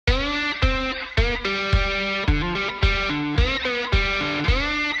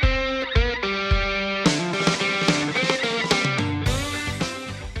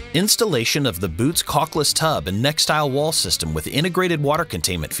Installation of the Bootz Caulkless tub and neck-style wall system with integrated water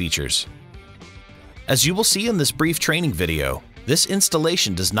containment features. As you will see in this brief training video, this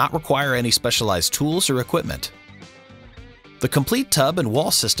installation does not require any specialized tools or equipment. The complete tub and wall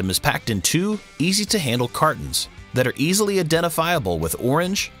system is packed in two easy-to-handle cartons that are easily identifiable with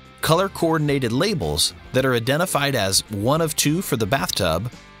orange, color-coordinated labels that are identified as 1 of 2 for the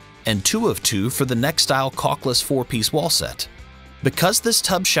bathtub and 2 of 2 for the neck-style Caulkless 4-piece wall set. Because this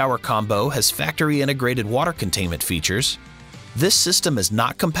tub-shower combo has factory-integrated water containment features, this system is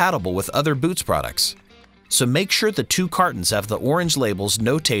not compatible with other Bootz products. So make sure the two cartons have the orange labels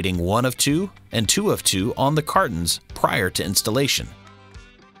notating 1 of 2 and 2 of 2 on the cartons prior to installation.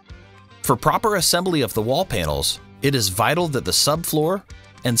 For proper assembly of the wall panels, it is vital that the subfloor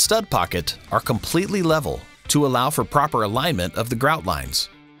and stud pocket are completely level to allow for proper alignment of the grout lines.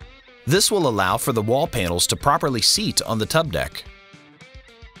 This will allow for the wall panels to properly seat on the tub deck.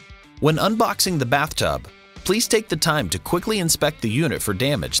 When unboxing the bathtub, please take the time to quickly inspect the unit for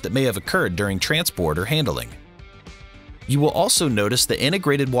damage that may have occurred during transport or handling. You will also notice the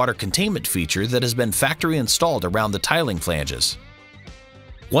integrated water containment feature that has been factory installed around the tiling flanges.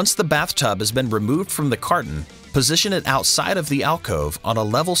 Once the bathtub has been removed from the carton, position it outside of the alcove on a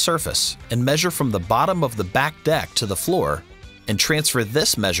level surface and measure from the bottom of the back deck to the floor and transfer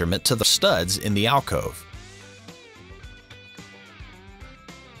this measurement to the studs in the alcove.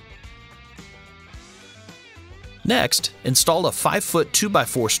 Next, install a 5-foot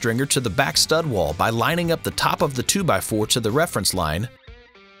 2x4 stringer to the back stud wall by lining up the top of the 2x4 to the reference line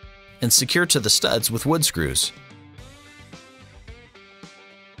and secure to the studs with wood screws.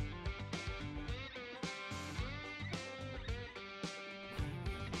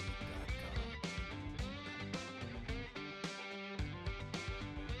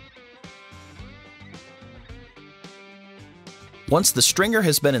 Once the stringer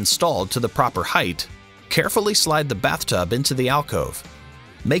has been installed to the proper height, carefully slide the bathtub into the alcove,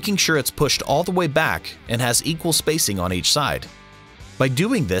 making sure it's pushed all the way back and has equal spacing on each side. By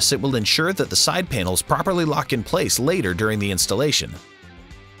doing this, it will ensure that the side panels properly lock in place later during the installation.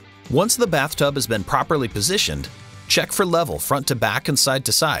 Once the bathtub has been properly positioned, check for level front to back and side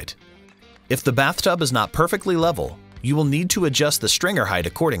to side. If the bathtub is not perfectly level, you will need to adjust the stringer height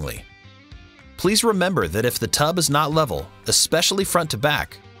accordingly. Please remember that if the tub is not level, especially front to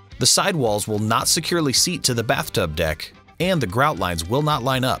back, the sidewalls will not securely seat to the bathtub deck and the grout lines will not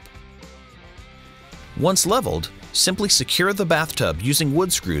line up. Once leveled, simply secure the bathtub using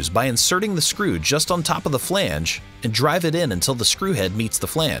wood screws by inserting the screw just on top of the flange and drive it in until the screw head meets the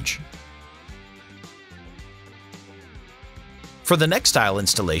flange. For the neck style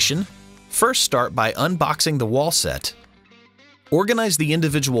installation, first start by unboxing the wall set. Organize the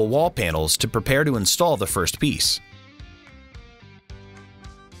individual wall panels to prepare to install the first piece.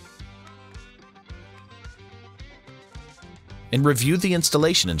 And review the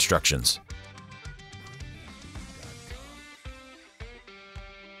installation instructions.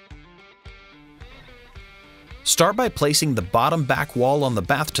 Start by placing the bottom back wall on the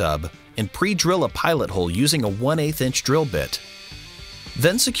bathtub and pre-drill a pilot hole using a 1/8 inch drill bit.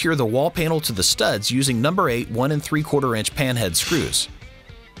 Then secure the wall panel to the studs using number 8 1 3/4 inch panhead screws.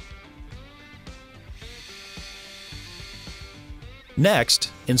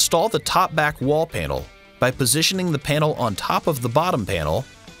 Next, install the top back wall panel by positioning the panel on top of the bottom panel,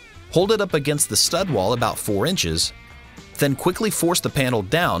 hold it up against the stud wall about 4 inches, then quickly force the panel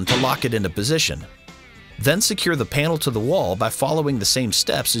down to lock it into position. Then secure the panel to the wall by following the same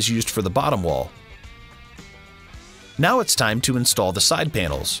steps as used for the bottom wall. Now it's time to install the side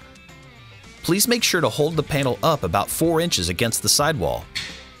panels. Please make sure to hold the panel up about 4 inches against the sidewall,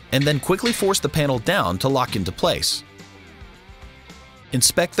 and then quickly force the panel down to lock into place.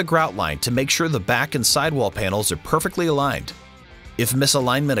 Inspect the grout line to make sure the back and sidewall panels are perfectly aligned. If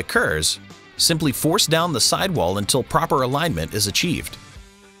misalignment occurs, simply force down the sidewall until proper alignment is achieved.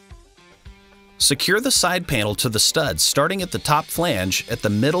 Secure the side panel to the studs starting at the top flange at the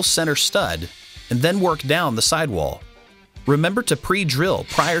middle center stud and then work down the sidewall. Remember to pre-drill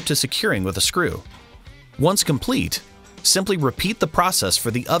prior to securing with a screw. Once complete, simply repeat the process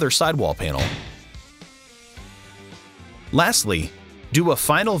for the other sidewall panel. Lastly, do a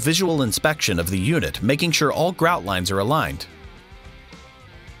final visual inspection of the unit, making sure all grout lines are aligned.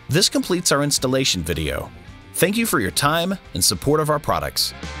 This completes our installation video. Thank you for your time and support of our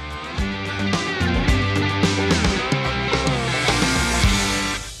products.